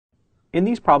In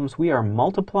these problems, we are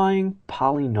multiplying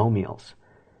polynomials.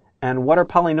 And what are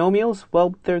polynomials?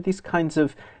 Well, they're these kinds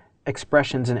of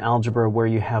expressions in algebra where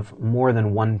you have more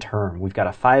than one term. We've got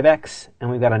a 5x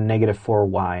and we've got a negative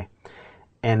 4y.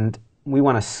 And we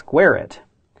want to square it.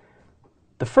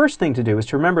 The first thing to do is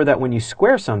to remember that when you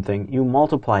square something, you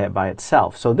multiply it by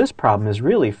itself. So this problem is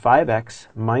really 5x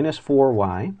minus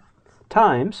 4y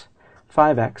times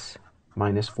 5x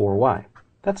minus 4y.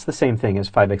 That's the same thing as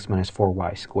 5x minus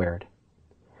 4y squared.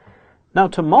 Now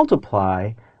to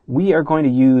multiply, we are going to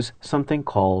use something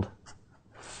called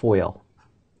FOIL.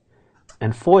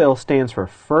 And FOIL stands for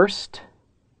first,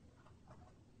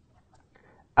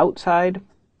 outside,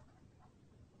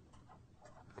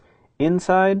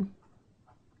 inside,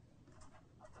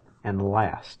 and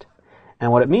last.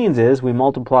 And what it means is we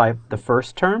multiply the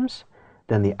first terms,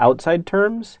 then the outside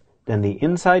terms, then the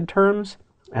inside terms,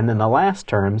 and then the last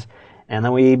terms, and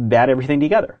then we add everything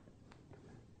together.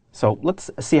 So let's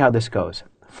see how this goes.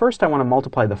 First, I want to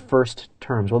multiply the first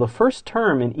terms. Well, the first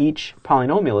term in each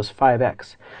polynomial is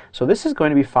 5x. So this is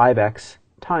going to be 5x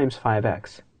times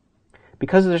 5x.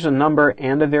 Because there's a number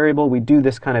and a variable, we do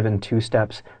this kind of in two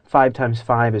steps. 5 times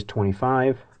 5 is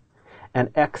 25. And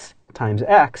x times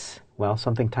x, well,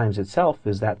 something times itself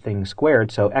is that thing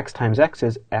squared. So x times x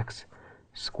is x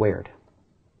squared.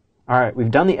 All right,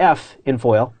 we've done the f in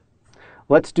FOIL.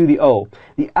 Let's do the O.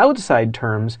 The outside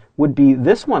terms would be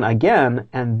this one again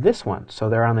and this one. So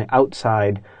they're on the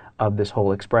outside of this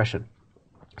whole expression.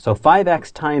 So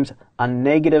 5x times a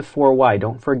negative 4y.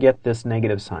 Don't forget this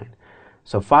negative sign.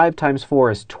 So 5 times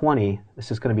 4 is 20.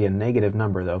 This is going to be a negative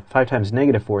number, though. 5 times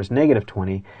negative 4 is negative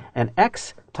 20. And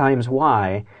x times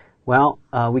y, well,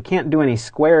 we can't do any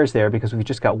squares there because we've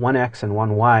just got one x and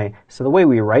one y. So the way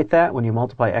we write that when you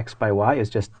multiply x by y is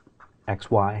just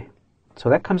xy. So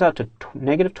that comes out to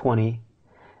negative 20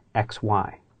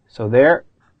 xy. So there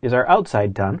is our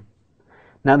outside done.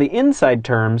 Now the inside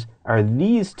terms are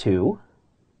these two,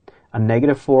 a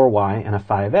negative 4y and a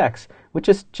 5x, which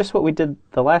is just what we did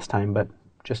the last time, but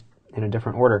just in a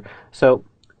different order. So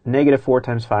negative 4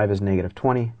 times 5 is negative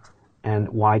 20, and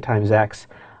y times x.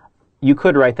 You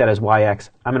could write that as yx.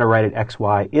 I'm going to write it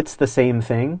xy. It's the same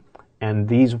thing, and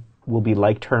these will be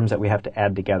like terms that we have to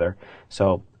add together.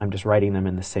 So I'm just writing them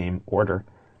in the same order.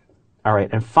 All right,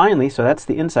 and finally, so that's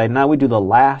the inside. Now we do the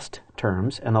last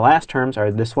terms, and the last terms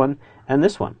are this one and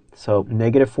this one. So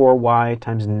negative 4y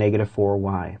times negative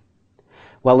 4y.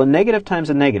 Well, a negative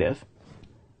times a negative,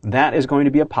 that is going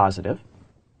to be a positive.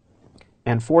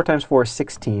 And 4 times 4 is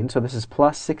 16, so this is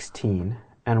plus 16.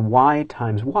 And y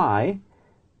times y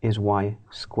is y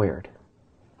squared.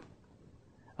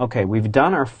 Okay, we've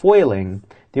done our foiling.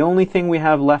 The only thing we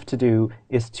have left to do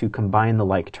is to combine the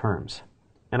like terms.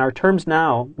 And our terms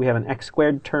now, we have an x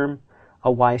squared term,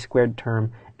 a y squared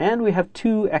term, and we have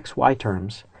two xy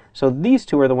terms. So these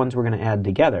two are the ones we're going to add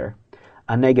together.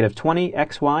 A negative 20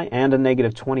 xy and a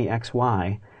negative 20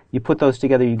 xy. You put those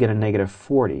together, you get a negative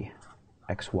 40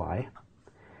 xy.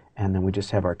 And then we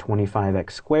just have our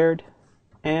 25x squared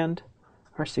and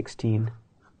our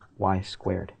 16y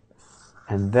squared.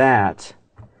 And that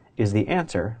is the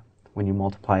answer when you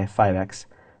multiply 5x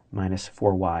minus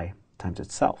 4y times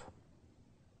itself.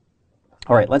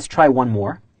 All right, let's try one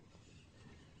more.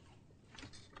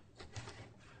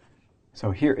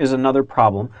 So here is another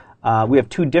problem. We have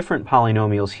two different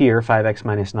polynomials here, 5x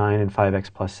minus 9 and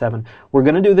 5x plus 7. We're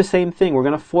going to do the same thing. We're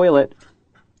going to FOIL it.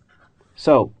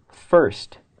 So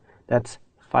first, that's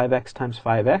 5x times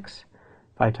 5x.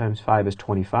 5 times 5 is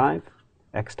 25.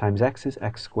 X times x is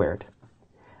x squared.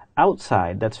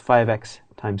 Outside, that's 5x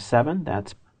times 7.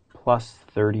 That's plus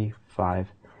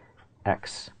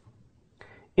 35x.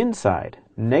 Inside,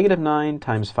 negative 9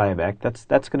 times 5x.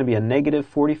 That's going to be a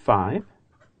negative 45x.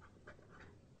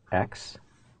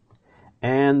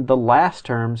 And the last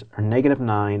terms are negative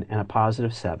 9 and a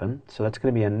positive 7. So that's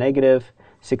going to be a negative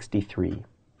 63.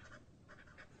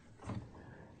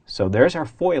 So there's our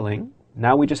foiling.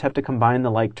 Now we just have to combine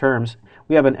the like terms.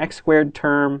 We have an x squared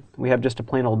term, we have just a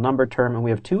plain old number term, and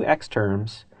we have two x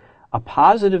terms, a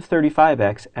positive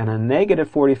 35x and a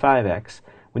negative 45x.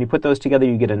 When you put those together,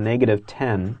 you get a negative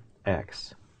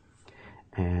 10x.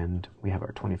 And we have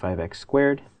our 25x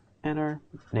squared and our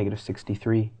negative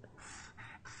 63.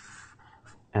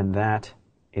 And that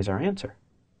is our answer.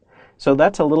 So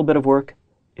that's a little bit of work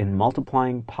in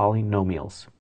multiplying polynomials.